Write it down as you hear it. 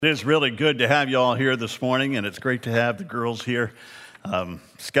It is really good to have you all here this morning, and it's great to have the girls here.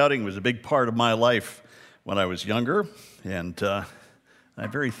 Scouting was a big part of my life when I was younger, and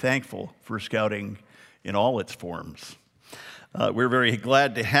I'm very thankful for Scouting in all its forms. We're very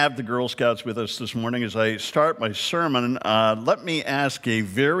glad to have the Girl Scouts with us this morning. As I start my sermon, let me ask a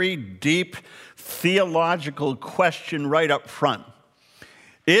very deep theological question right up front.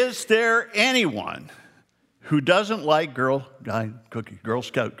 Is there anyone who doesn't like Girl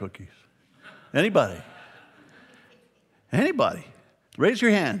Scout cookies? Anybody? Anybody? Raise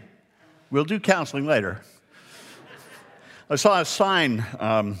your hand. We'll do counseling later. I saw a sign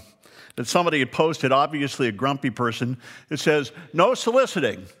that somebody had posted, obviously a grumpy person. It says, "No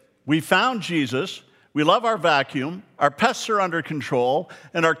soliciting. We found Jesus. We love our vacuum. Our pests are under control.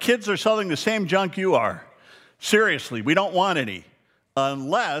 And our kids are selling the same junk you are. Seriously, we don't want any.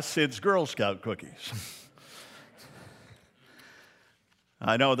 Unless it's Girl Scout cookies."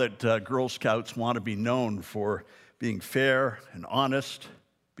 I know that Girl Scouts want to be known for being fair and honest,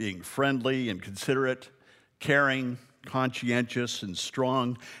 being friendly and considerate, caring, conscientious, and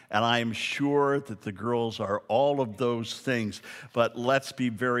strong, and I am sure that the girls are all of those things. But let's be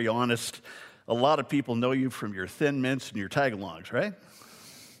very honest, a lot of people know you from your Thin Mints and your tag-alongs, right?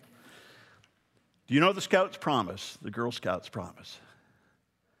 Do you know the Scouts' promise, the Girl Scouts' promise?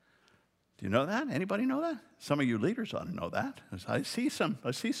 Do you know that? Anybody know that? Some of you leaders ought to know that. I see some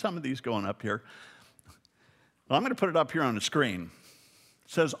of these going up here. Well, I'm going to put it up here on the screen.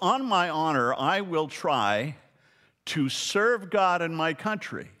 It says, "On my honor, I will try to serve God and my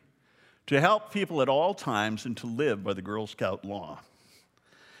country, to help people at all times, and to live by the Girl Scout law."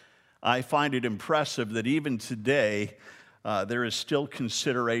 I find it impressive that even today, there is still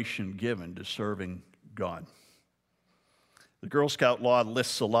consideration given to serving God. The Girl Scout law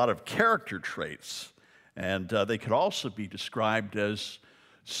lists a lot of character traits, and they could also be described as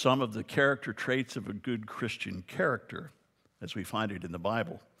some of the character traits of a good Christian character, as we find it in the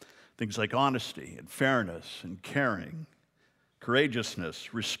Bible. Things like honesty and fairness and caring,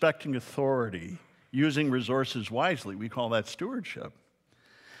 courageousness, respecting authority, using resources wisely. We call that stewardship.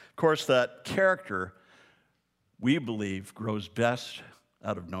 Of course, that character, we believe, grows best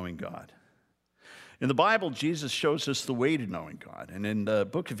out of knowing God. In the Bible, Jesus shows us the way to knowing God. And in the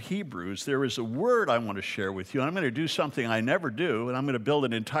book of Hebrews, there is a word I want to share with you. And I'm going to do something I never do, and I'm going to build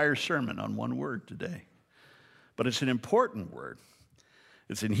an entire sermon on one word today. But it's an important word.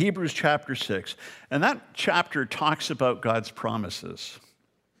 It's in Hebrews chapter 6. And that chapter talks about God's promises,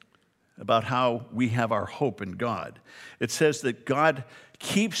 about how we have our hope in God. It says that God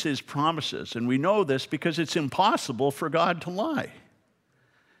keeps his promises. And we know this because it's impossible for God to lie.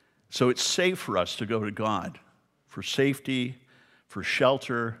 So it's safe for us to go to God for safety, for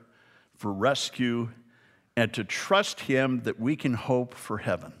shelter, for rescue, and to trust him that we can hope for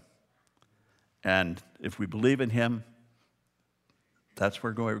heaven. And if we believe in him, that's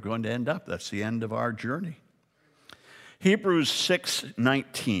where we're going to end up. That's the end of our journey. Hebrews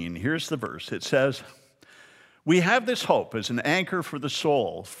 6:19, here's the verse. It says, "We have this hope as an anchor for the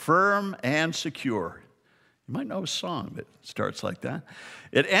soul, firm and secure." You might know a song that starts like that.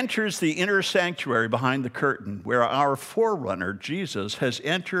 "It enters the inner sanctuary behind the curtain, where our forerunner, Jesus, has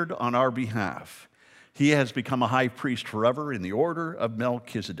entered on our behalf. He has become a high priest forever in the order of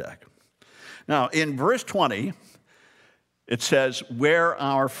Melchizedek." Now, in verse 20, it says, "where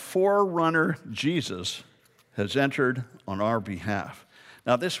our forerunner, Jesus, has entered on our behalf."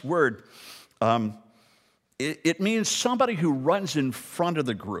 Now, this word, it means somebody who runs in front of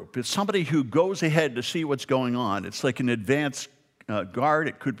the group. It's somebody who goes ahead to see what's going on. It's like an advance guard.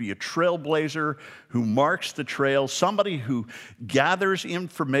 It could be a trailblazer who marks the trail, somebody who gathers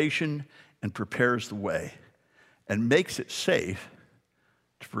information and prepares the way and makes it safe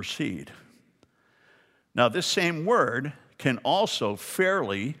to proceed. Now, this same word can also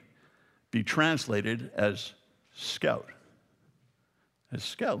fairly be translated as scout. As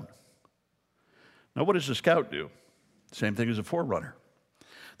scout. Now, what does a scout do? Same thing as a forerunner.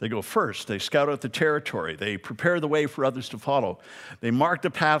 They go first. They scout out the territory. They prepare the way for others to follow. They mark the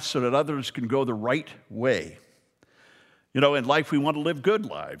path so that others can go the right way. You know, in life, we want to live good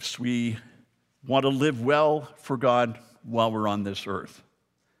lives. We want to live well for God while we're on this earth.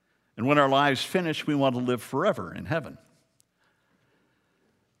 And when our lives finish, we want to live forever in heaven.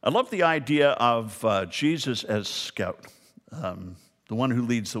 I love the idea of Jesus as scout. The one who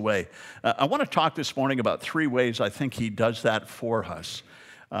leads the way. I want to talk this morning about 3 ways I think he does that for us.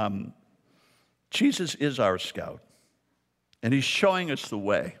 Jesus is our scout, and he's showing us the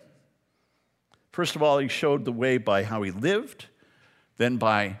way. First of all, he showed the way by how he lived, then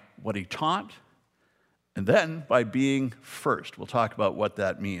by what he taught, And then by being first. We'll talk about what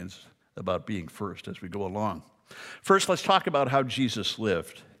that means about being first as we go along. First, let's talk about how Jesus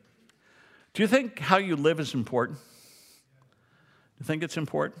lived. Do you think how you live is important? Do you think it's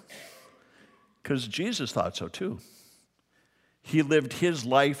important? Because Jesus thought so too. He lived his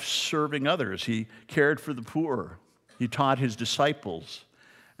life serving others. He cared for the poor. He taught his disciples.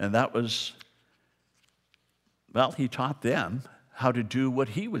 And that was, well, he taught them how to do what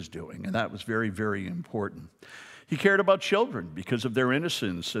he was doing. And that was very, very important. He cared about children because of their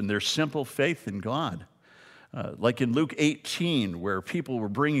innocence and their simple faith in God. Like in Luke 18, where people were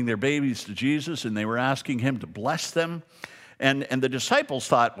bringing their babies to Jesus and they were asking him to bless them. And the disciples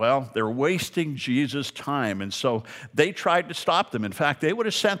thought, well, they're wasting Jesus' time. And so they tried to stop them. In fact, they would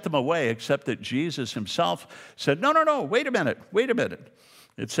have sent them away, except that Jesus himself said, no, wait a minute.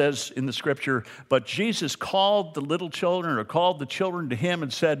 It says in the scripture, but Jesus called the little children, or called the children to him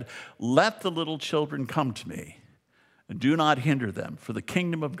and said, let the little children come to me, and do not hinder them, for the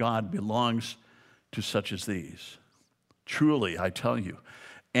kingdom of God belongs to such as these. Truly, I tell you,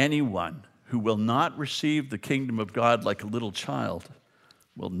 anyone who will not receive the kingdom of God like a little child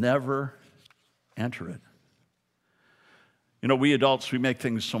will never enter it. You know, we adults, we make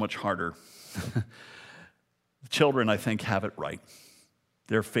things so much harder. The children, I think, have it right.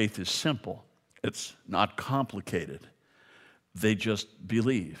 Their faith is simple. It's not complicated. They just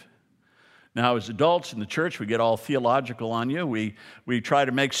believe. Now, as adults in the church, we get all theological on you. We try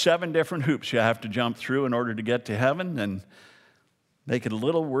to make 7 different hoops you have to jump through in order to get to heaven, and make it a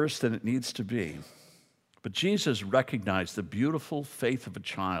little worse than it needs to be. But Jesus recognized the beautiful faith of a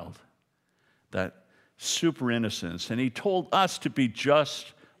child, that super innocence, and he told us to be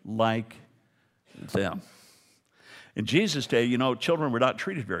just like them. In Jesus' day, you know, children were not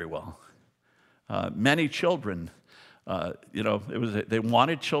treated very well. Many children, they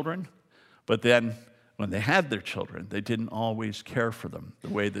wanted children, but then when they had their children, they didn't always care for them the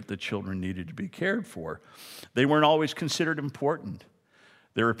way that the children needed to be cared for. They weren't always considered important.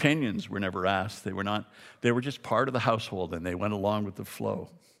 Their opinions were never asked. They were just part of the household, and they went along with the flow.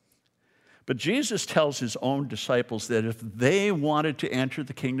 But Jesus tells his own disciples that if they wanted to enter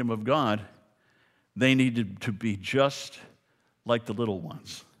the kingdom of God, they needed to be just like the little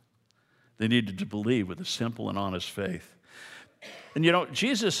ones. They needed to believe with a simple and honest faith. And you know,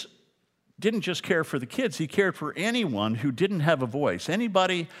 Jesus didn't just care for the kids. He cared for anyone who didn't have a voice,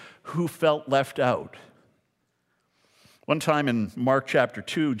 anybody who felt left out. One time in Mark chapter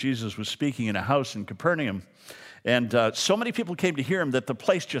 2, Jesus was speaking in a house in Capernaum, and so many people came to hear him that the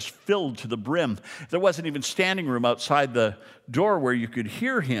place just filled to the brim. There wasn't even standing room outside the door where you could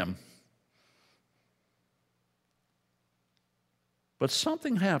hear him. But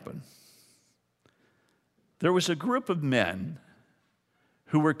something happened. There was a group of men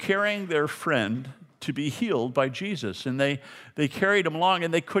who were carrying their friend to be healed by Jesus. And they carried him along,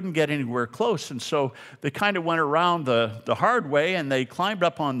 and they couldn't get anywhere close. And so they kind of went around the hard way, and they climbed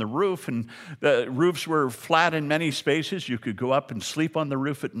up on the roof. And the roofs were flat in many spaces. You could go up and sleep on the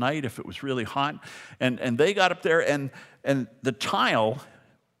roof at night if it was really hot. And they got up there, and the tile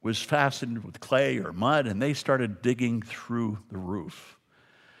was fastened with clay or mud, and they started digging through the roof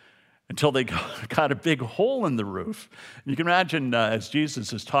until they got a big hole in the roof. You can imagine as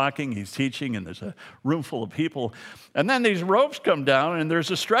Jesus is talking, he's teaching, and there's a room full of people. And then these ropes come down, and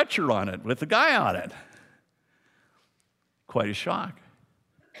there's a stretcher on it with a guy on it. Quite a shock.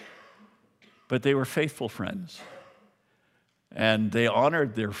 But they were faithful friends. And they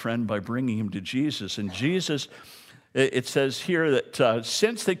honored their friend by bringing him to Jesus. And Jesus, it says here that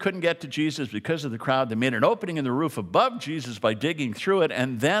since they couldn't get to Jesus because of the crowd, they made an opening in the roof above Jesus by digging through it,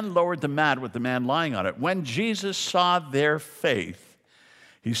 and then lowered the mat with the man lying on it. When Jesus saw their faith,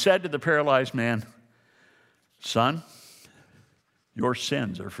 he said to the paralyzed man, "Son, your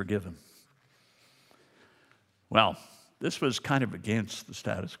sins are forgiven." Well, this was kind of against the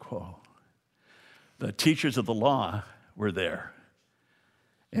status quo. The teachers of the law were there.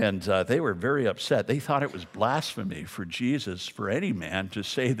 And they were very upset. They thought it was blasphemy for Jesus, for any man, to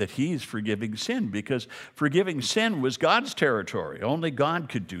say that he's forgiving sin, because forgiving sin was God's territory. Only God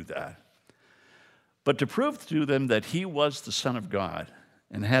could do that. But to prove to them that he was the Son of God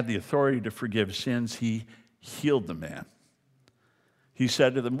and had the authority to forgive sins, he healed the man. He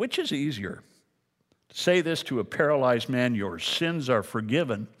said to them, "Which is easier? To say this to a paralyzed man, 'Your sins are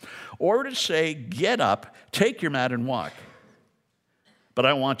forgiven,' or to say, 'Get up, take your mat and walk'? But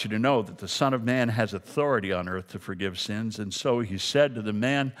I want you to know that the Son of Man has authority on earth to forgive sins." And so he said to the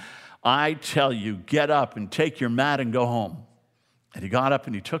man, "I tell you, get up and take your mat and go home." And he got up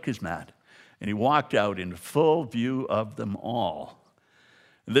and he took his mat, and he walked out in full view of them all.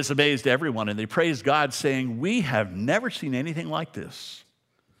 And this amazed everyone, and they praised God, saying, "We have never seen anything like this."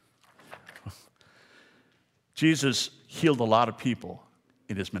 Jesus healed a lot of people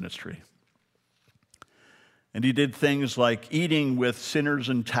in his ministry. And he did things like eating with sinners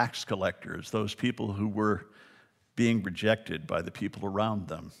and tax collectors, those people who were being rejected by the people around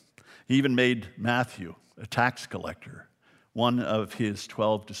them. He even made Matthew a tax collector, one of his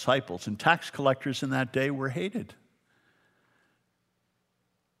 12 disciples. And tax collectors in that day were hated.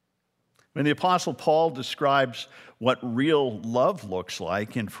 When the Apostle Paul describes what real love looks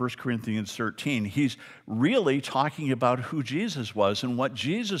like in 1 Corinthians 13, he's really talking about who Jesus was and what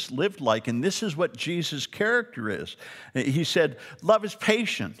Jesus lived like, and this is what Jesus' character is. He said, love is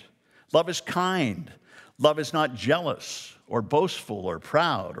patient, love is kind, love is not jealous or boastful or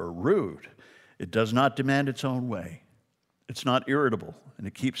proud or rude. It does not demand its own way. It's not irritable, and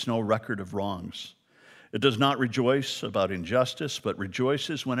it keeps no record of wrongs. It does not rejoice about injustice, but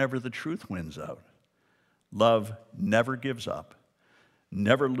rejoices whenever the truth wins out. Love never gives up,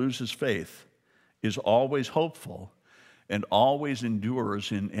 never loses faith, is always hopeful, and always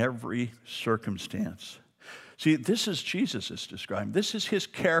endures in every circumstance. See, this is Jesus is describing. This is his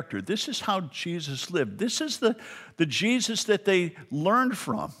character. This is how Jesus lived. This is the Jesus that they learned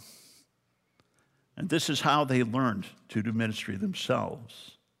from. And this is how they learned to do ministry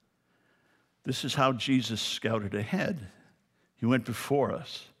themselves. This is how Jesus scouted ahead. He went before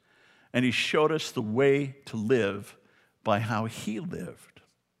us, and he showed us the way to live by how he lived.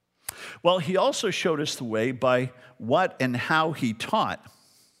 Well, he also showed us the way by what and how he taught.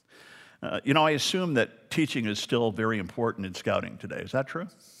 I assume that teaching is still very important in scouting today. Is that true?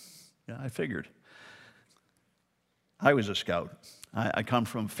 Yeah, I figured. I was a scout. I come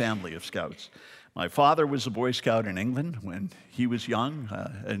from a family of scouts. My father was a Boy Scout in England when he was young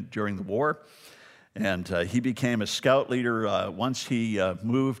and during the war. And he became a scout leader once he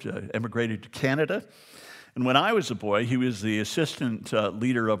emigrated to Canada. And when I was a boy, he was the assistant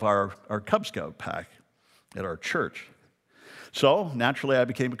leader of our Cub Scout pack at our church. So naturally, I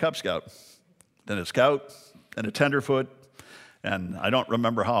became a Cub Scout, then a scout, then a tenderfoot. And I don't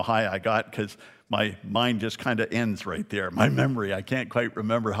remember how high I got because my mind just kind of ends right there. My memory, I can't quite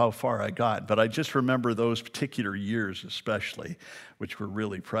remember how far I got, but I just remember those particular years especially, which were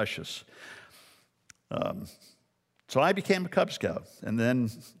really precious. So I became a Cub Scout, and then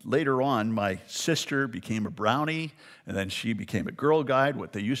later on, my sister became a Brownie, and then she became a Girl Guide,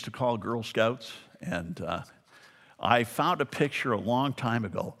 what they used to call Girl Scouts, and I found a picture a long time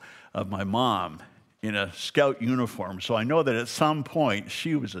ago of my mom in a scout uniform, so I know that at some point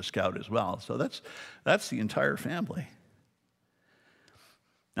she was a scout as well. So that's the entire family.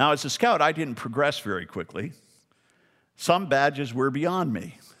 Now, as a scout, I didn't progress very quickly. Some badges were beyond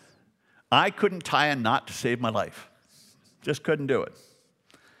me. I couldn't tie a knot to save my life. Just couldn't do it.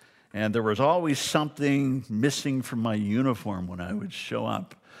 And there was always something missing from my uniform when I would show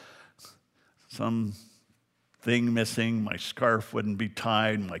up. Something missing, my scarf wouldn't be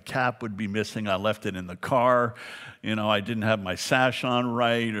tied, my cap would be missing, I left it in the car, I didn't have my sash on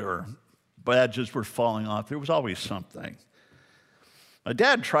right, or badges were falling off. There was always something. My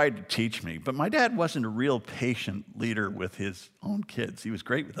dad tried to teach me, but my dad wasn't a real patient leader with his own kids. He was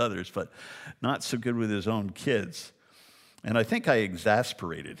great with others, but not so good with his own kids. And I think I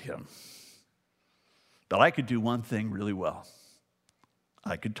exasperated him. But I could do one thing really well.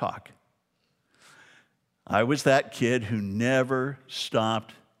 I could talk. I was that kid who never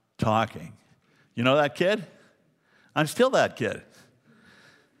stopped talking. You know that kid? I'm still that kid.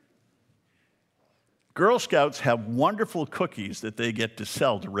 Girl Scouts have wonderful cookies that they get to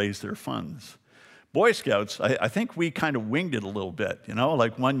sell to raise their funds. Boy Scouts, I think we kind of winged it a little bit.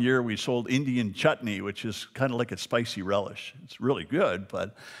 Like one year we sold Indian chutney, which is kind of like a spicy relish. It's really good,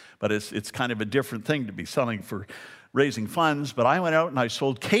 but it's kind of a different thing to be selling for raising funds. But I went out and I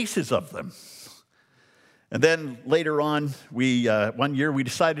sold cases of them. And then later on, one year we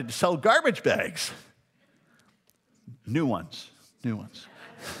decided to sell garbage bags. New ones.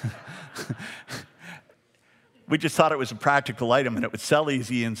 We just thought it was a practical item and it would sell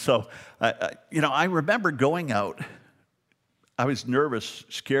easy. And so, I remember going out. I was nervous,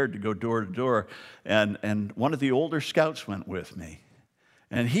 scared to go door to door. And one of the older scouts went with me.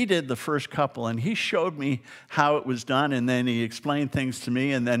 And he did the first couple, and he showed me how it was done, and then he explained things to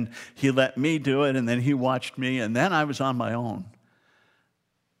me, and then he let me do it, and then he watched me, and then I was on my own.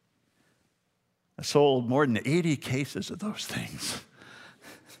 I sold more than 80 cases of those things.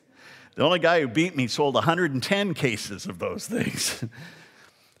 The only guy who beat me sold 110 cases of those things.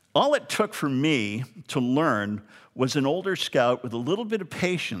 All it took for me to learn was an older scout with a little bit of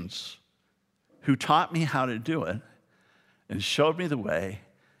patience who taught me how to do it and showed me the way,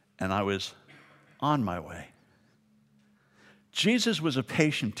 and I was on my way. Jesus was a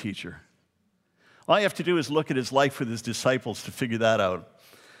patient teacher. All you have to do is look at his life with his disciples to figure that out.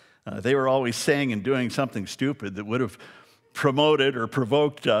 They were always saying and doing something stupid that would have promoted or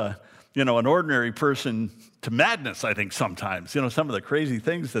provoked, an ordinary person to madness, I think, sometimes. Some of the crazy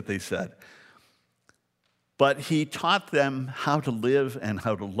things that they said. But he taught them how to live and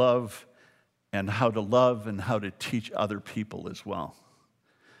how to love and how to love and how to teach other people as well.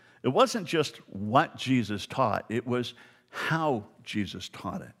 It wasn't just what Jesus taught, it was how Jesus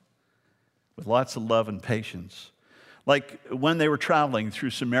taught it, with lots of love and patience. Like when they were traveling through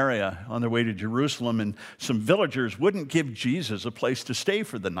Samaria on their way to Jerusalem, and some villagers wouldn't give Jesus a place to stay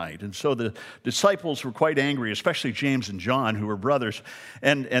for the night. And so the disciples were quite angry, especially James and John, who were brothers.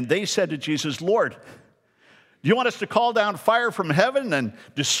 And they said to Jesus, "Lord, do you want us to call down fire from heaven and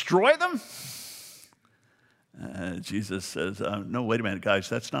destroy them?" Jesus says, "No, wait a minute, guys.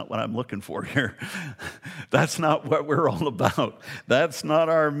 That's not what I'm looking for here. That's not what we're all about. That's not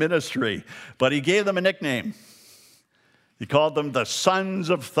our ministry." But he gave them a nickname. He called them the Sons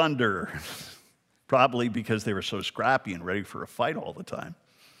of Thunder, probably because they were so scrappy and ready for a fight all the time.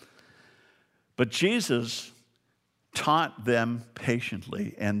 But Jesus taught them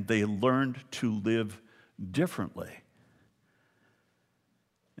patiently, and they learned to live differently.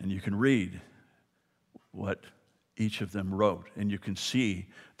 And you can read what each of them wrote, and you can see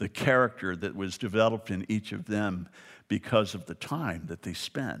the character that was developed in each of them because of the time that they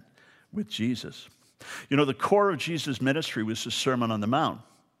spent with Jesus. The core of Jesus' ministry was the Sermon on the Mount.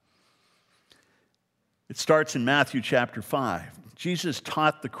 It starts in Matthew chapter 5. Jesus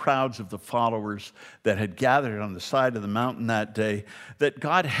taught the crowds of the followers that had gathered on the side of the mountain that day that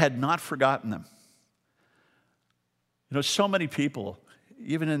God had not forgotten them. So many people,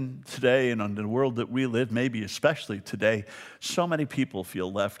 even in today and in the world that we live, maybe especially today, so many people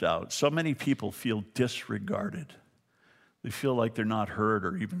feel left out. So many people feel disregarded. They feel like they're not heard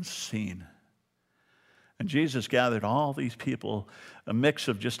or even seen. And Jesus gathered all these people, a mix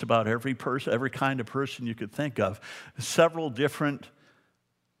of just about every person, every kind of person you could think of. Several different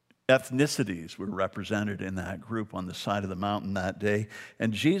ethnicities were represented in that group on the side of the mountain that day.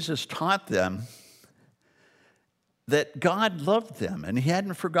 And Jesus taught them that God loved them and he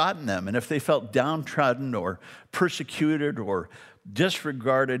hadn't forgotten them. And if they felt downtrodden or persecuted or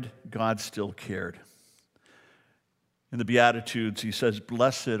disregarded, God still cared. In the Beatitudes, he says,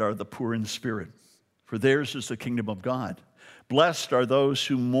 "Blessed are the poor in spirit, for theirs is the kingdom of God. Blessed are those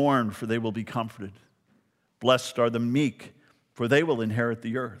who mourn, for they will be comforted. Blessed are the meek, for they will inherit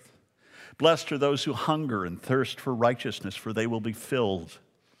the earth. Blessed are those who hunger and thirst for righteousness, for they will be filled.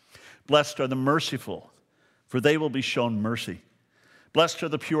 Blessed are the merciful, for they will be shown mercy. Blessed are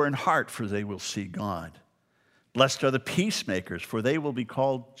the pure in heart, for they will see God. Blessed are the peacemakers, for they will be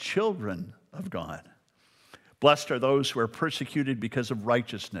called children of God. Blessed are those who are persecuted because of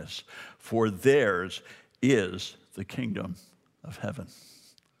righteousness, for theirs is the kingdom of heaven."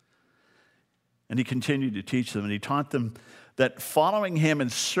 And he continued to teach them, and he taught them that following him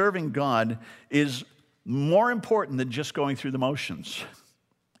and serving God is more important than just going through the motions.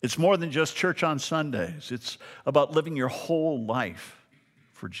 It's more than just church on Sundays. It's about living your whole life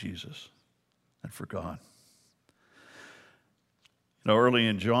for Jesus and for God. Early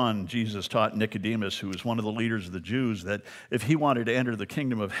in John, Jesus taught Nicodemus, who was one of the leaders of the Jews, that if he wanted to enter the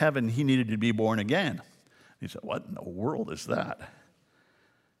kingdom of heaven, he needed to be born again. He said, "What in the world is that?"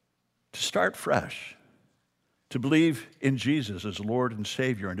 To start fresh, to believe in Jesus as Lord and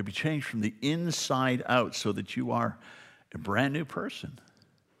Savior, and to be changed from the inside out so that you are a brand new person.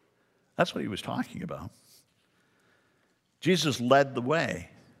 That's what he was talking about. Jesus led the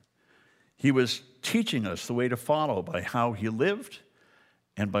way. He was teaching us the way to follow by how he lived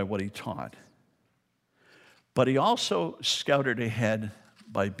and by what he taught. But he also scouted ahead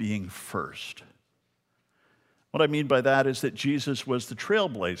by being first. What I mean by that is that Jesus was the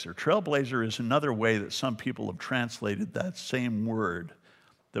trailblazer. Trailblazer is another way that some people have translated that same word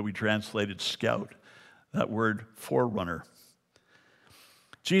that we translated scout, that word forerunner.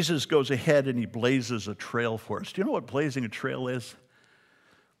 Jesus goes ahead and he blazes a trail for us. Do you know what blazing a trail is?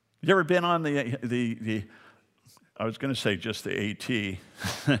 You ever been on the I was going to say just the AT.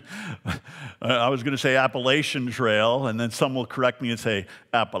 I was going to say Appalachian Trail, and then some will correct me and say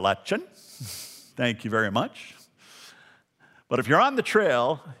Appalachian. Thank you very much. But if you're on the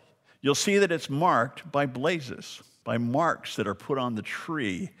trail, you'll see that it's marked by blazes. by marks that are put on the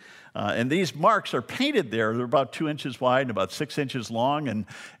tree. And these marks are painted there. They're about 2 inches wide and about 6 inches long,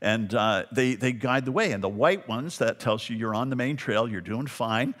 and they guide the way. And the white ones, that tells you you're on the main trail, you're doing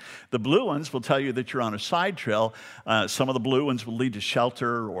fine. The blue ones will tell you that you're on a side trail. Some of the blue ones will lead to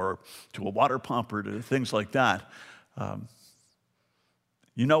shelter or to a water pump or to things like that.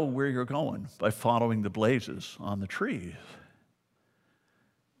 You know where you're going by following the blazes on the trees.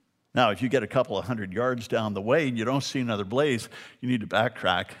 Now, if you get a couple of 100 yards down the way and you don't see another blaze, you need to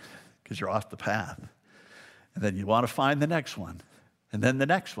backtrack because you're off the path. And then you want to find the next one, and then the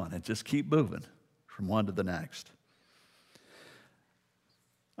next one, and just keep moving from one to the next.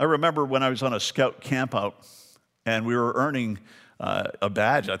 I remember when I was on a scout campout, and we were earning a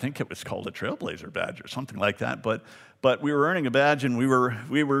badge. I think it was called a trailblazer badge or something like that. But we were earning a badge, and we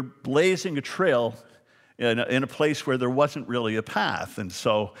were blazing a trail in a place where there wasn't really a path. And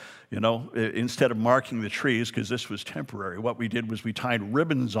so, instead of marking the trees, because this was temporary, what we did was we tied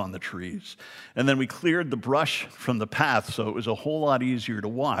ribbons on the trees. And then we cleared the brush from the path, so it was a whole lot easier to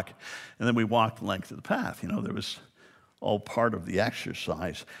walk. And then we walked the length of the path. There was all part of the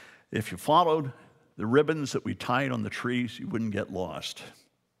exercise. If you followed the ribbons that we tied on the trees, you wouldn't get lost.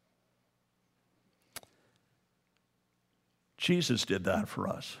 Jesus did that for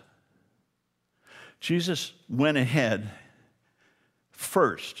us. Jesus went ahead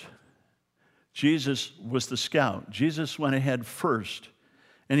first. Jesus was the scout. Jesus went ahead first,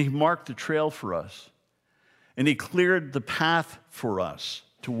 and he marked the trail for us. And he cleared the path for us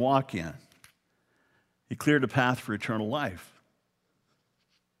to walk in. He cleared a path for eternal life.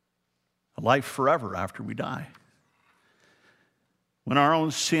 A life forever after we die. When our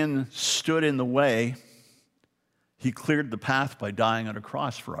own sin stood in the way, he cleared the path by dying on a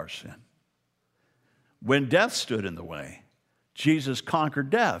cross for our sin. When death stood in the way, Jesus conquered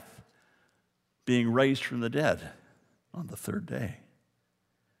death, being raised from the dead on the third day.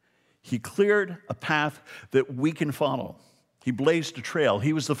 He cleared a path that we can follow. He blazed a trail.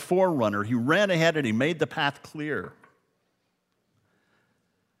 He was the forerunner. He ran ahead and he made the path clear.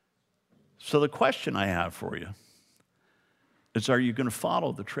 So the question I have for you is, are you going to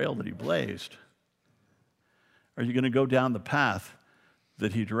follow the trail that he blazed? Are you going to go down the path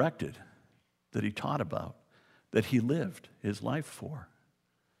that he directed, that he taught about, that he lived his life for?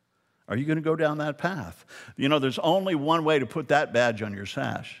 Are you going to go down that path? There's only one way to put that badge on your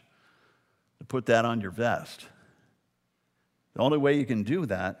sash, to put that on your vest. The only way you can do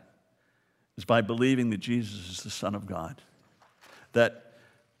that is by believing that Jesus is the Son of God, that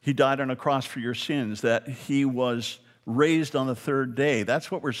he died on a cross for your sins, that he was raised on the third day.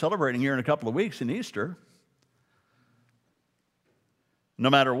 That's what we're celebrating here in a couple of weeks in Easter. No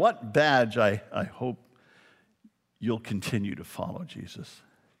matter what badge, I hope you'll continue to follow Jesus.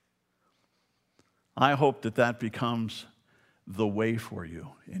 I hope that becomes the way for you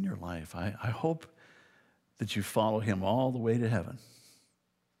in your life. I hope that you follow him all the way to heaven.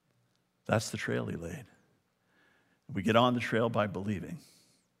 That's the trail he laid. We get on the trail by believing.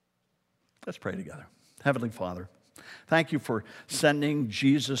 Let's pray together. Heavenly Father, thank you for sending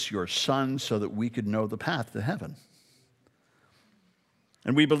Jesus, your Son, so that we could know the path to heaven.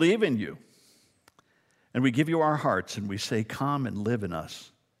 And we believe in you. And we give you our hearts and we say, come and live in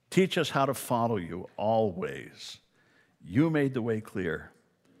us. Teach us how to follow you always. You made the way clear.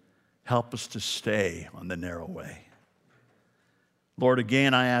 Help us to stay on the narrow way. Lord,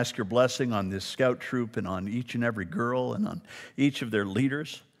 again, I ask your blessing on this scout troop and on each and every girl and on each of their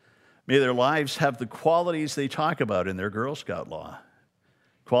leaders. May their lives have the qualities they talk about in their Girl Scout law,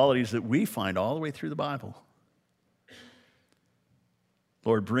 qualities that we find all the way through the Bible.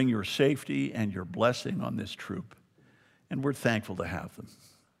 Lord, bring your safety and your blessing on this troop, and we're thankful to have them.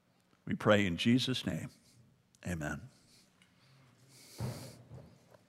 We pray in Jesus' name, amen.